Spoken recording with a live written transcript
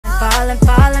falling,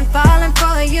 falling, falling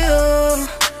for you.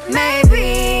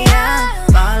 Maybe I'm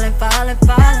falling, falling,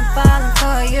 falling, falling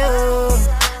for you.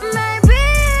 Maybe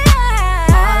I'm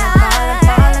falling, falling,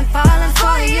 falling, falling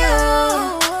for you.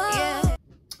 Yeah.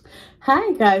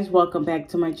 Hi guys, welcome back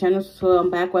to my channel. So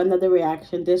I'm back with another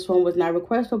reaction. This one was not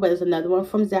requested, but it's another one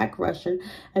from Zach Russian,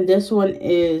 and this one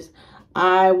is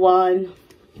I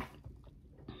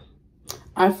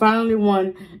finally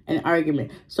won an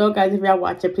argument. So guys, if y'all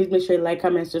watch it, please make sure you like,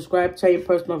 comment, and subscribe, turn your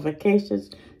post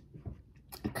notifications,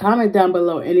 comment down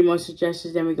below any more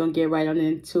suggestions, and we're gonna get right on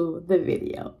into the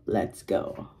video. Let's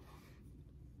go.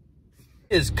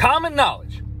 It's common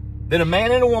knowledge that a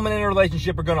man and a woman in a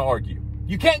relationship are going to argue.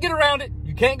 You can't get around it.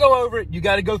 You can't go over it. You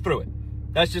got to go through it.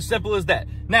 That's just simple as that.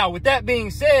 Now, with that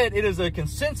being said, it is a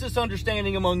consensus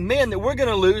understanding among men that we're going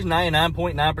to lose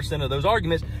 99.9% of those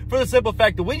arguments for the simple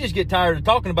fact that we just get tired of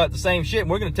talking about the same shit, and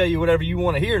we're going to tell you whatever you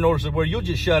want to hear in order to where you'll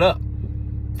just shut up.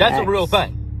 That's a real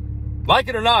thing. Like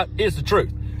it or not, it's the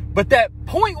truth. But that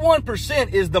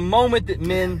 0.1% is the moment that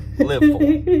men live for.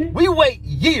 We wait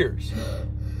years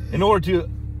in order to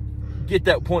get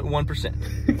that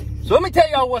 0.1%. So let me tell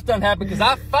y'all what's done happened, because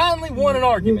I finally won an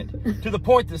argument to the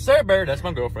point that Sarah Bear, that's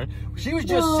my girlfriend, she was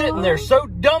just sitting there so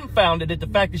dumbfounded at the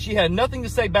fact that she had nothing to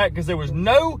say back, because there was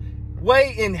no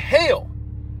way in hell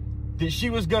that she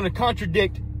was going to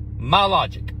contradict my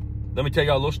logic. Let me tell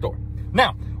y'all a little story.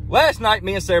 Now, last night,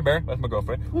 me and Sarah Bear, that's my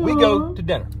girlfriend, we go to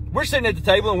dinner. We're sitting at the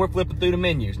table and we're flipping through the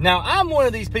menus. Now, I'm one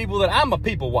of these people that I'm a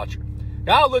people watcher.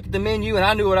 I'll look at the menu and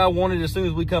I knew what I wanted as soon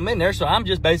as we come in there, so I'm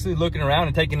just basically looking around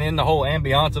and taking in the whole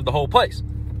ambiance of the whole place.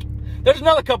 There's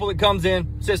another couple that comes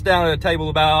in, sits down at a table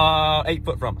about 8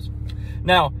 foot from us.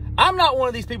 Now, I'm not one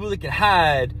of these people that can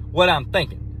hide what I'm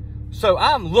thinking. So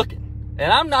I'm looking,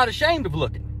 and I'm not ashamed of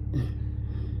looking.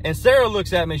 And Sarah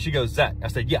looks at me and she goes, Zach. I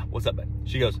said, yeah, what's up, babe?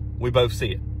 She goes, we both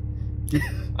see it.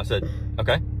 I said,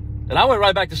 okay. And I went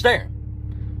right back to staring.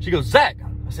 She goes, Zach.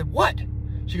 I said, what?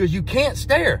 She goes, you can't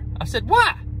stare. I said,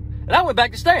 why? And I went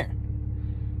back to staring.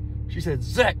 She said,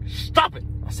 Zach, stop it.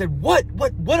 I said, what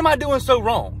am I doing so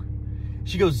wrong?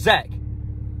 She goes, Zach,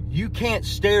 you can't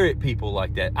stare at people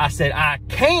like that. I said, I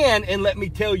can, and let me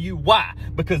tell you why.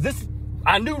 Because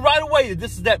I knew right away that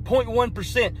this is that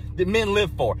 0.1% that men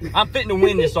live for. I'm fitting to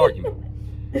win this argument.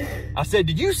 I said,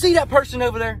 did you see that person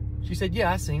over there? She said, yeah,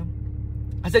 I see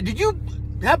him. I said, did you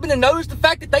happen to notice the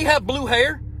fact that they have blue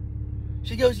hair?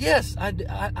 She goes, yes,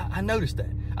 I noticed that.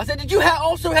 I said, did you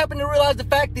also happen to realize the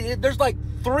fact that there's like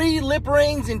 3 lip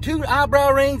rings and 2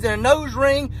 eyebrow rings and a nose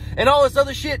ring and all this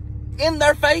other shit in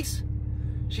their face?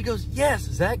 She goes, yes,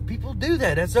 Zach, people do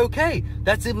that. That's okay.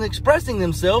 That's them expressing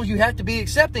themselves. You have to be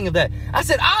accepting of that. I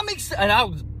said, and I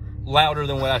was louder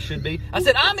than what I should be. I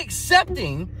said, I'm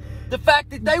accepting the fact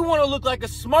that they want to look like a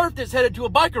Smurf that's headed to a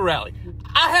biker rally.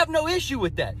 I have no issue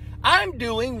with that. I'm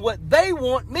doing what they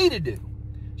want me to do.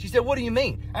 She said, what do you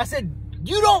mean? I said,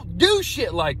 you don't do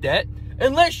shit like that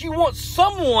unless you want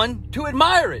someone to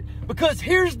admire it. Because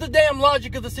here's the damn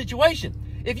logic of the situation.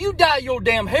 If you dye your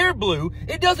damn hair blue,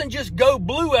 it doesn't just go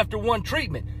blue after one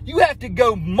treatment. You have to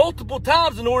go multiple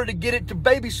times in order to get it to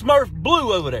baby Smurf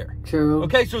blue over there. True.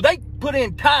 Okay, so they put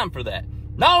in time for that.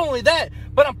 Not only that,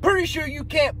 but I'm pretty sure you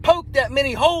can't poke that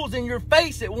many holes in your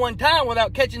face at one time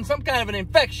without catching some kind of an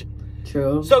infection.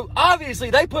 True. So obviously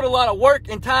they put a lot of work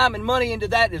and time and money into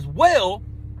that as well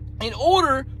in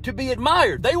order to be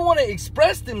admired. They want to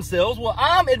express themselves. Well,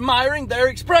 I'm admiring their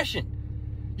expression.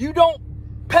 You don't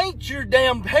paint your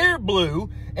damn hair blue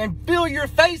and fill your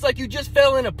face like you just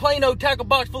fell in a plain old tackle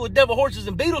box full of devil horses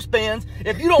and beetle spins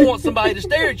if you don't want somebody to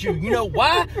stare at you. You know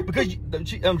why? Because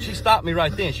she stopped me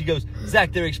right then. She goes,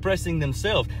 Zach, they're expressing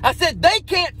themselves. I said, they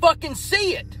can't fucking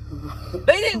see it.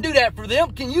 They didn't do that for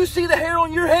them. Can you see the hair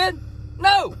on your head?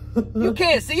 No, you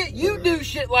can't see it. You do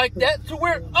shit like that to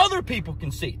where other people can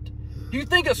see it. Do you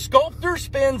think a sculptor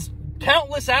spends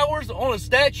countless hours on a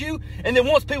statue and then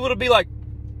wants people to be like,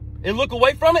 and look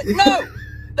away from it? No,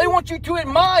 they want you to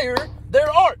admire their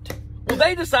art. Well,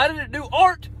 they decided to do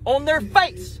art on their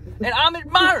face, and I'm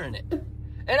admiring it.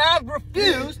 And I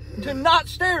refuse to not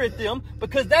stare at them,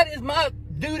 because that is my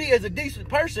duty as a decent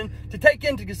person to take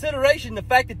into consideration the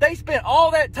fact that they spent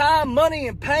all that time, money,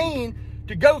 and pain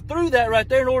to go through that right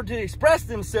there in order to express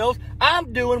themselves.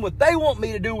 I'm doing what they want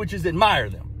me to do, which is admire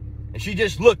them. And she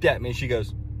just looked at me and she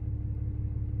goes,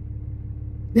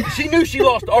 she knew she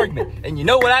lost the argument. And you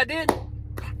know what I did?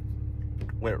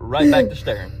 Went right back to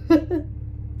staring.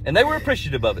 And they were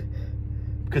appreciative of it,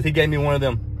 because he gave me one of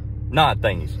them nod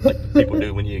thingies like people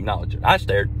do when you acknowledge it. I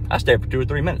stared for 2 or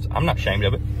 3 minutes. I'm not ashamed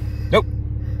of it. Nope.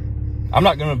 I'm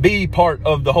not going to be part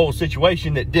of the whole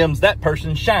situation that dims that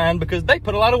person's shine, because they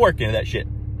put a lot of work into that shit.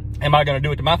 Am I going to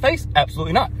do it to my face?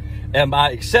 Absolutely not. Am I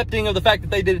accepting of the fact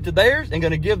that they did it to theirs and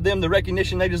going to give them the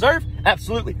recognition they deserve?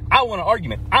 Absolutely. I want an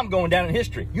argument. I'm going down in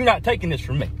history. You're not taking this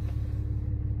from me.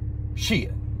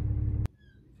 Shit.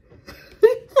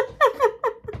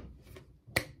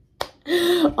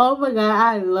 Oh my God,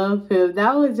 I love him.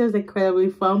 That was just incredibly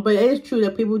fun. But it is true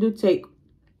that people do take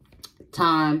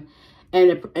time,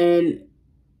 and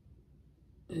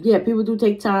yeah, people do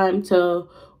take time to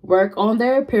work on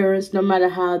their appearance, no matter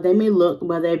how they may look,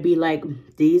 whether it be like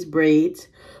these braids,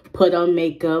 put on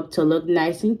makeup to look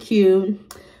nice and cute.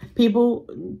 People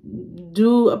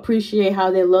do appreciate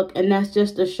how they look, and that's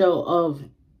just a show of,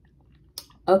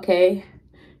 okay,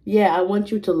 yeah, I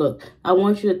want you to look. I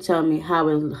want you to tell me how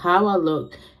I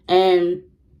look, and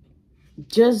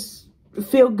just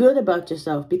feel good about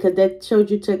yourself, because that shows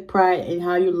you took pride in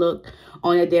how you look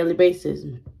on a daily basis.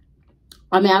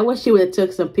 I mean, I wish she would have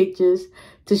took some pictures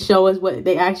to show us what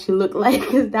they actually look like,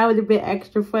 because that would have been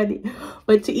extra funny.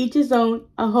 But to each his own.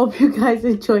 I hope you guys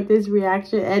enjoyed this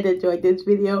reaction and enjoyed this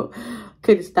video.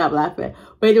 Couldn't stop laughing.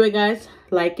 But anyway, guys,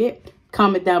 like it,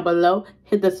 comment down below,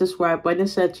 hit the subscribe button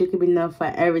so that you can be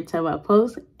notified every time I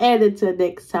post. And until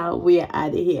next time, we are out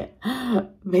of here.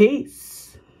 Peace.